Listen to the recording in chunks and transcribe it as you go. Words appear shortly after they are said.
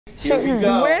Here we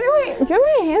go. Where do you have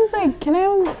my hands like, can I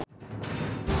have...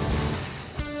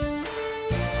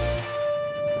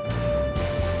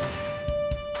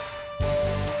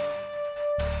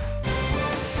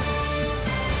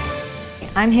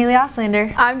 I'm Haley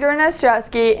Oslander. I'm Jordan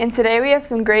Ostrowski, and today we have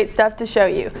some great stuff to show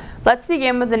you. Let's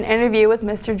begin with an interview with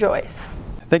Mr. Joyce.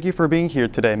 Thank you for being here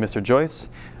today, Mr. Joyce.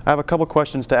 I have a couple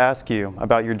questions to ask you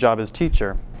about your job as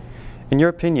teacher. In your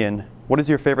opinion, what is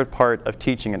your favorite part of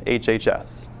teaching at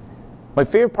HHS? My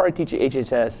favorite part of teaching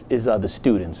HHS is the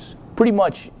students. Pretty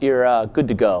much you're good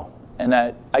to go. And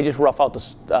I just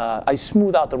I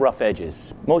smooth out the rough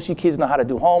edges. Most of you kids know how to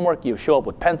do homework. You show up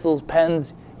with pencils,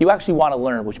 pens. You actually want to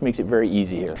learn, which makes it very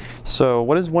easy here. So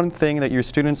what is one thing that your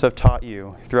students have taught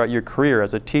you throughout your career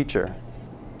as a teacher?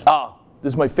 Ah,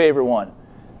 this is my favorite one.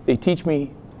 They teach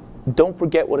me, don't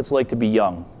forget what it's like to be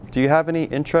young. Do you have any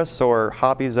interests or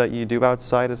hobbies that you do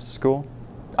outside of school?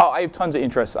 Oh, I have tons of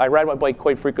interests. I ride my bike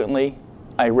quite frequently.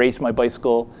 I race my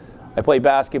bicycle. I play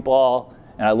basketball,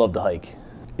 and I love to hike.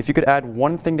 If you could add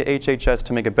one thing to HHS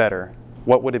to make it better,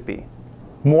 what would it be?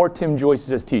 More Tim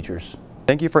Joyces as teachers.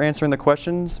 Thank you for answering the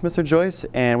questions, Mr. Joyce,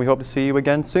 and we hope to see you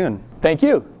again soon. Thank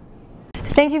you.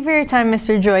 Thank you for your time,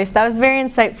 Mr. Joyce. That was very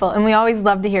insightful, and we always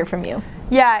love to hear from you.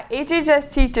 Yeah,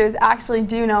 HHS teachers actually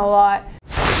do know a lot.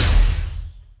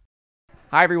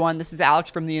 Hi everyone, this is Alex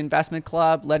from the Investment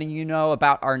Club letting you know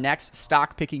about our next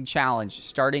stock picking challenge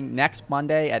starting next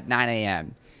Monday at 9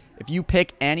 a.m. If you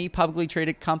pick any publicly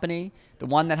traded company, the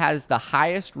one that has the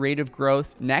highest rate of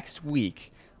growth next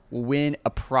week will win a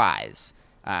prize.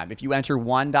 If you enter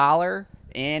 $1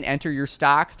 and enter your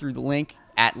stock through the link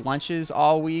at lunches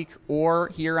all week or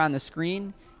here on the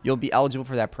screen, you'll be eligible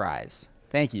for that prize.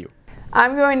 Thank you.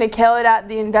 I'm going to kill it at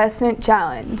the investment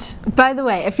challenge. By the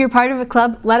way, if you're part of a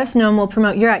club, let us know and we'll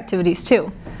promote your activities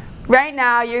too. Right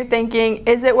now you're thinking,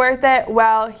 is it worth it?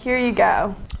 Well, here you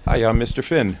go. Hi, I'm Mr.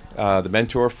 Finn, the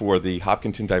mentor for the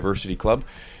Hopkinton Diversity Club,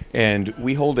 and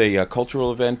we hold a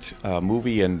cultural event,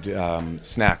 movie and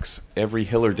snacks every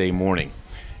Hiller Day morning.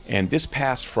 And this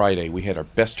past Friday we had our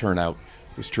best turnout.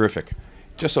 It was terrific.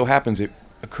 Just so happens it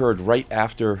occurred right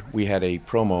after we had a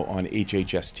promo on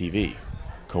HHS TV.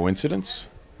 Coincidence?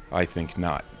 I think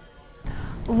not.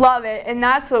 Love it, and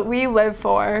that's what we live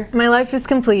for. My life is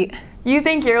complete. You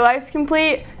think your life's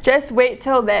complete? Just wait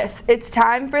till this. It's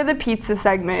time for the pizza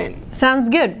segment. Sounds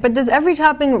good, but does every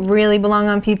topping really belong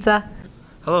on pizza?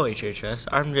 Hello HHS,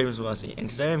 I'm James Wazzy, and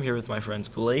today I'm here with my friends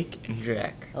Blake and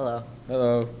Jack. Hello.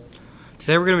 Hello.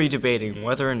 Today we're going to be debating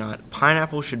whether or not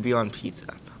pineapple should be on pizza.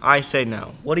 I say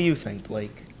no. What do you think,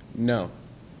 Blake? No.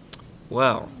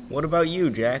 Well, what about you,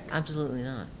 Jack? Absolutely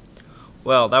not.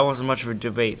 Well, that wasn't much of a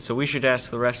debate, so we should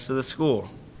ask the rest of the school.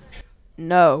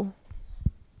 No.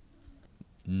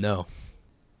 No.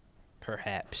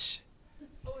 Perhaps.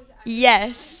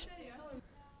 Yes.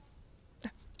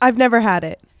 I've never had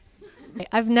it.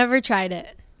 I've never tried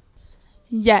it.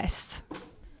 Yes.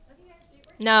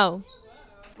 No.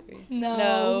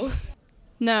 No.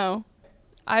 No.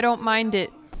 I don't mind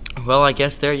it. Well, I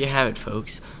guess there you have it,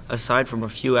 folks. Aside from a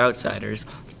few outsiders,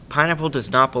 pineapple does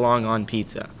not belong on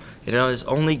pizza. It is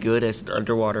only good as an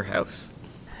underwater house.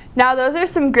 Now those are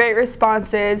some great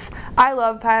responses. I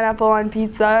love pineapple on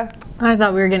pizza. I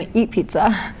thought we were going to eat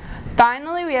pizza.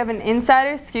 Finally, we have an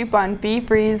insider scoop on Be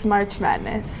Free's March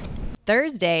Madness.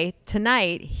 Thursday,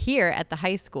 tonight, here at the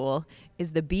high school,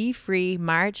 is the Be Free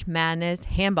March Madness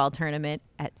Handball Tournament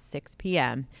at 6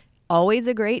 p.m. Always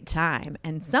a great time,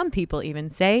 and some people even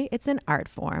say it's an art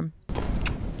form.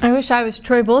 I wish I was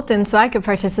Troy Bolton so I could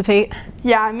participate.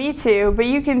 Yeah, me too, but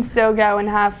you can still go and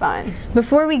have fun.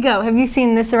 Before we go, have you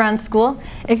seen this around school?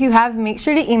 If you have, make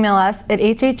sure to email us at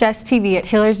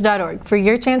hhstv@hillers.org for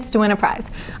your chance to win a prize.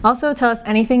 Also, tell us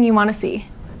anything you want to see.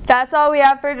 That's all we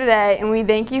have for today, and we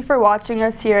thank you for watching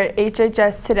us here at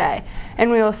HHS Today,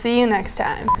 and we will see you next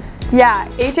time. Yeah,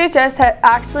 HHS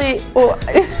actually... Well,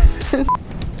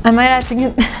 I might have to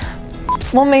get...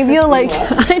 Well, maybe you'll like...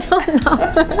 I don't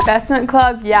know. Investment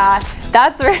Club, yeah,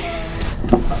 that's right.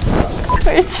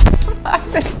 Wait,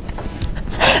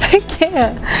 I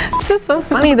can't. It's just so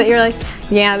funny that you're like,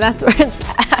 yeah, that's where it's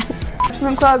at.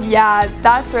 Investment Club, yeah,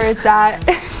 that's where it's at.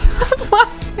 Stop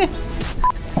laughing.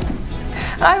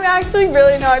 I'm actually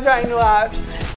really not trying to laugh.